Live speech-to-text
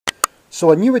So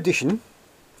a new addition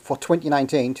for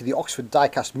 2019 to the Oxford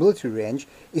Diecast military range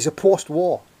is a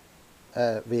post-war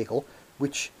vehicle,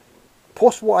 which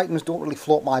post-war items don't really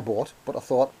float my boat, but I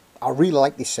thought I really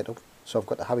like this setup, so I've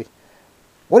got to have it.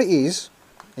 What it is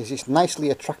this nicely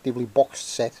attractively boxed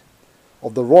set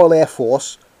of the Royal Air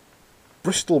Force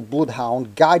Bristol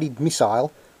Bloodhound guided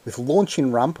missile with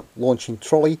launching ramp, launching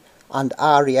trolley and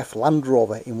RAF Land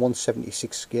Rover in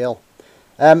 1/76 scale.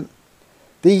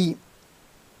 The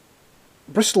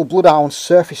Bristol Bloodhound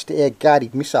surface-to-air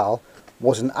guided missile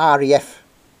was an RAF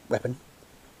weapon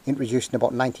introduced in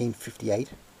about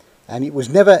 1958, and it was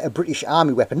never a British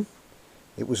Army weapon.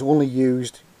 It was only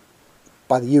used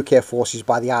by the UK forces,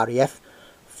 by the RAF,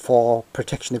 for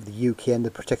protection of the UK and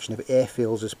the protection of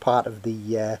airfields as part of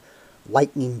the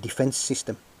Lightning defence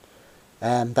system.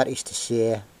 That is to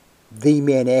say, the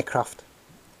main aircraft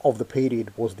of the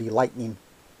period was the Lightning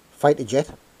fighter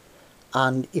jet,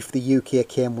 and if the UK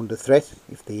came under threat,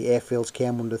 if the airfields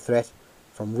came under threat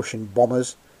from Russian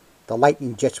bombers, the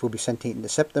Lightning jets would be sent in to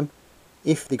intercept them.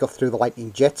 If they got through the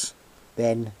Lightning jets,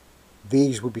 then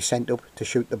these would be sent up to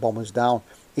shoot the bombers down.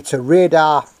 It's a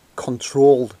radar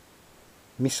controlled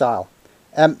missile.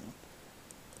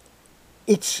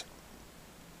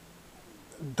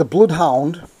 The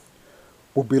Bloodhound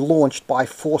would be launched by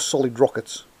 4 solid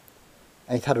rockets,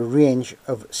 and it had a range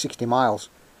of 60 miles.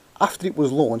 After it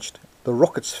was launched, the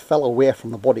rockets fell away from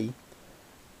the body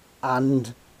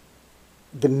and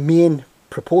the main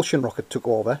propulsion rocket took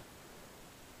over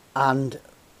and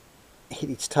hit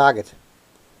its target.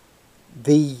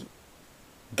 The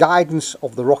guidance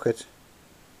of the rocket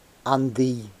and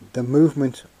the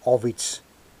movement of its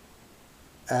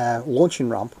launching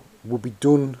ramp would be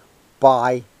done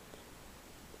by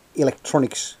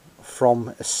electronics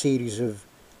from a series of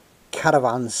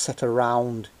caravans set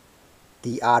around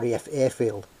the RAF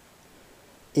airfield.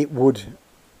 It would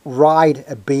ride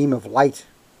a beam of light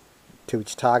to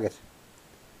its target.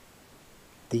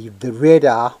 The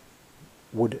radar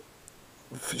would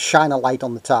shine a light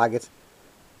on the target,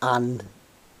 and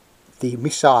the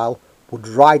missile would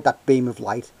ride that beam of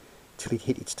light till it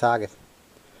hit its target.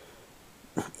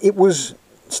 It was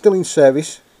still in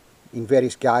service in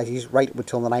various guises right up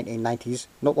until the 1990s,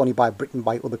 not only by Britain,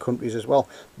 by other countries as well.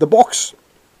 The box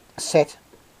set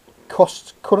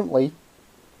costs currently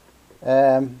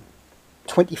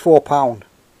 £24,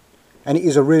 and it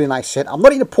is a really nice set. I'm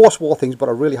not into post-war things, but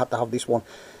I really had to have this one.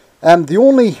 The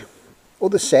only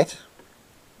other set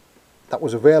that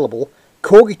was available,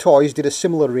 Corgi Toys did a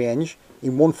similar range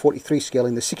in 1/43 scale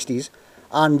in the 60s,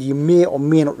 and you may or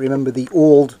may not remember the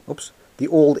old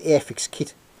Airfix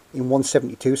kit in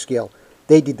 1/72 scale.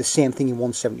 They did the same thing in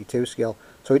 1/72 scale,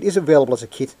 so it is available as a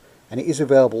kit, and it is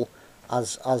available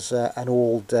as an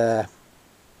old did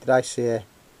I say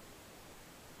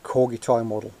Corgi toy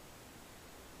model.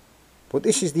 But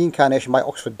this is the incarnation by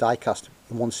Oxford Diecast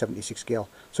in 1/76 scale.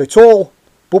 So it's all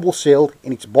bubble sealed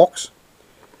in its box.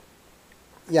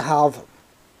 You have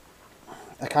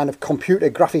a kind of computer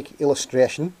graphic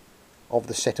illustration of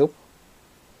the setup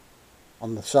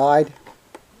on the side,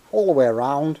 all the way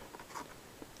around,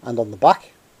 and on the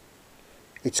back.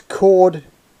 It's code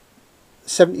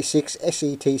 76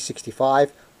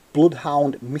 SET65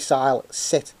 Bloodhound missile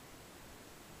set.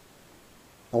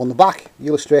 Now on the back, the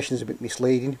illustration is a bit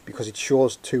misleading because it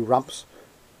shows 2 ramps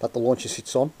that the launcher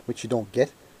sits on, which you don't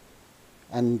get,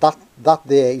 and that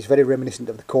there is very reminiscent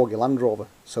of the Corgi Land Rover.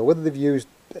 So whether they've used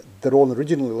their own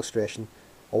original illustration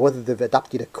or whether they've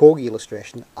adapted a Corgi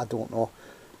illustration, I don't know.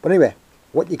 But anyway,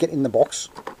 what you get in the box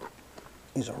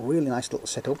is a really nice little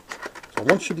setup. So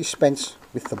once you dispense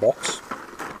with the box,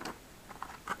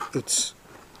 it's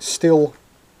still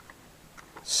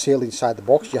sealed inside the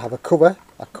box. You have a cover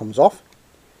that comes off,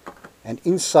 and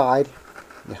inside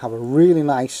you have a really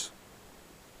nice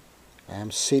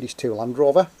Series 2 Land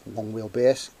Rover, long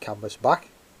wheelbase, canvas back.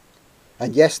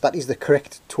 And yes, that is the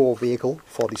correct tow vehicle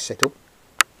for this setup.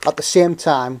 At the same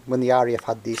time, when the RAF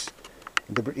had this,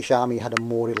 the British Army had a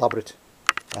more elaborate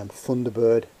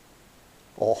Thunderbird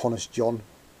or Honest John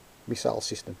missile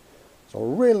system. So a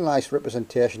really nice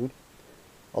representation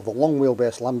of the long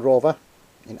wheelbase Land Rover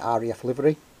in RAF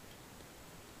livery.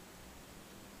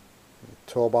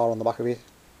 Tow bar on the back of it.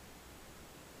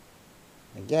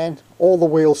 Again, all the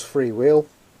wheels free wheel.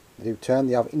 They do turn,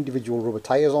 they have individual rubber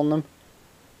tyres on them.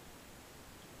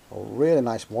 A really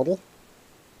nice model.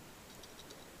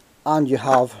 And you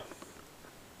have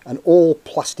an all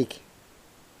plastic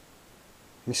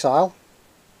missile.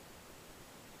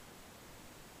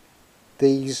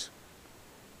 These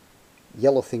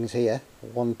yellow things here,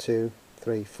 1, 2,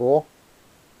 3, 4,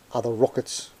 are the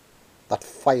rockets that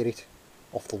fire it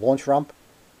off the launch ramp.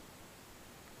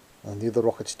 and the other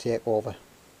rockets take over.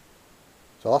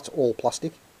 So that's all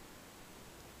plastic.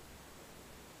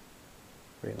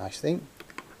 Very nice thing.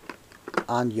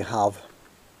 And you have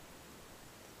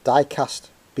die-cast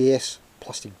base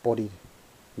plastic bodied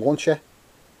launcher,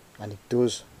 and it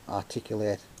does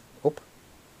articulate up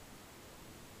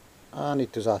and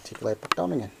it does articulate back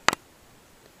down again,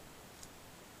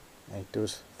 and it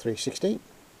does 360.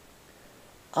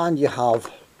 And you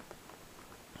have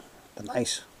the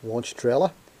nice launch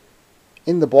trailer.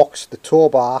 In the box, the tow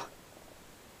bar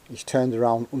is turned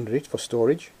around under it for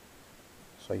storage,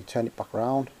 so you turn it back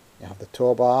around, you have the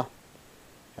tow bar,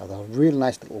 you have the really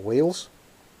nice little wheels,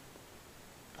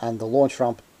 and the launch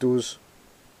ramp does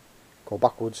go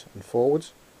backwards and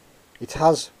forwards. It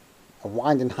has a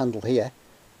winding handle here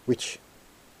which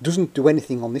doesn't do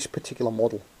anything on this particular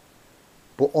model,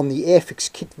 but on the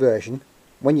Airfix kit version,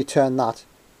 when you turn that,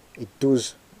 it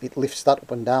lifts that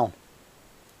up and down.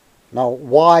 Now,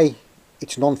 why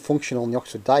it's non-functional on the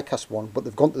Oxford Diecast one, but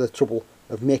they've gone to the trouble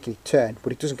of making it turn,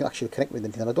 but it doesn't actually connect with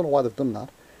anything, and I don't know why they've done that.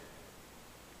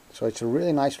 So it's a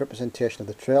really nice representation of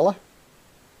the trailer.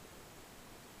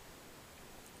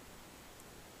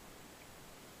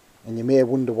 And you may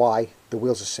wonder why the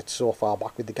wheels are set so far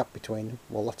back with the gap between them.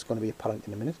 Well, that's going to be apparent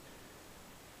in a minute.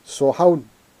 So how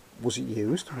was it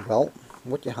used? Well,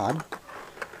 what you have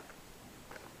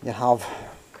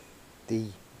the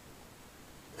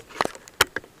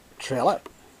trailer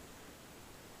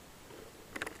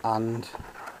and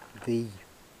the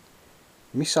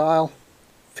missile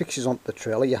fixes onto the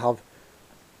trailer. You have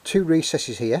two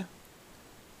recesses here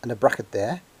and a bracket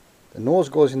there. The nose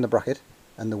goes in the bracket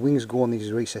and the wings go on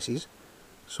these recesses,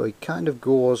 so it kind of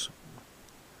goes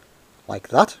like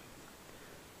that.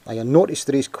 Now you'll notice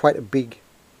there is quite a big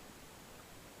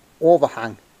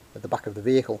overhang at the back of the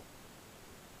vehicle,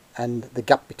 and the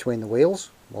gap between the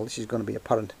wheels, well, this is going to be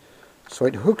apparent. So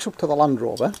it hooks up to the Land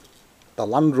Rover. The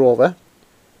Land Rover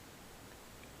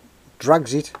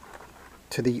drags it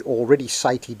to the already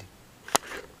sighted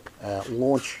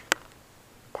launch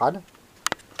pad,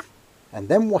 and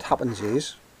then what happens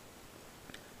is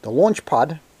the launch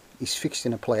pad is fixed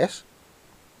in a place,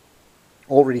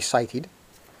 already sighted,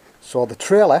 so the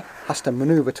trailer has to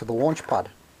manoeuvre to the launch pad.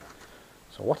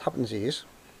 So what happens is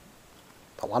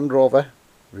the Land Rover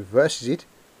reverses it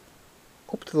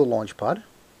up to the launch pad,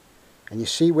 and you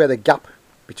see where the gap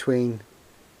between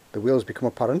the wheels become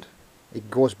apparent. It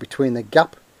goes between the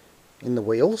gap in the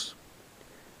wheels,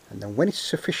 and then when it's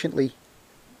sufficiently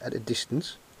at a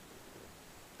distance,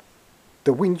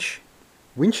 the winch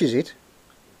winches it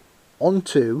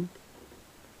onto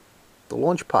the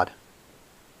launch pad.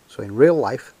 So in real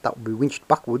life that would be winched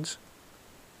backwards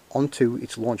onto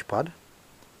its launch pad.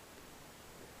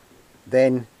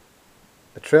 Then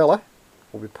the trailer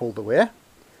will be pulled away,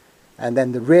 and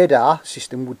then the radar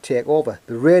system would take over.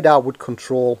 The radar would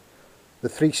control the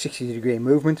 360-degree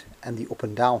movement and the up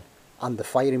and down and the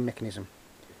firing mechanism.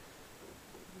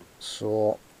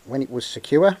 So when it was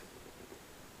secure,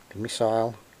 the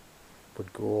missile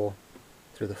would go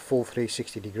through the full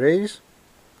 360 degrees,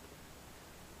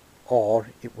 or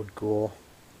it would go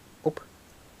up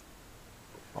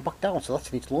or back down, so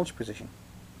that's in its launch position.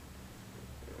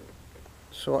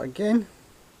 So again,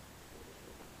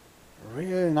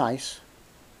 really nice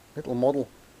little model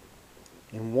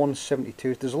in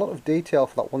 1/72. There's a lot of detail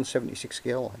for that 1/76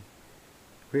 scale line.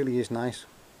 Really is nice.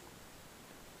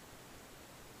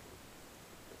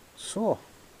 So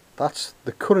that's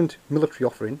the current military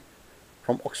offering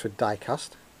from Oxford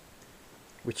Diecast,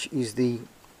 which is the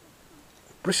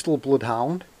Bristol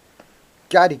Bloodhound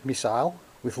guided missile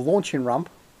with launching ramp,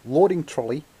 loading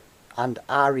trolley and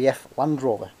RAF Land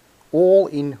Rover, all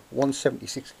in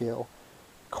 1/76 scale.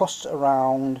 Costs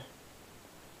around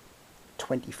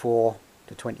 £24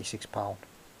 to £26.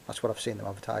 That's what I've seen them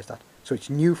advertised at. So it's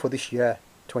new for this year,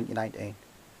 2019.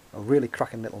 A really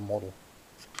cracking little model.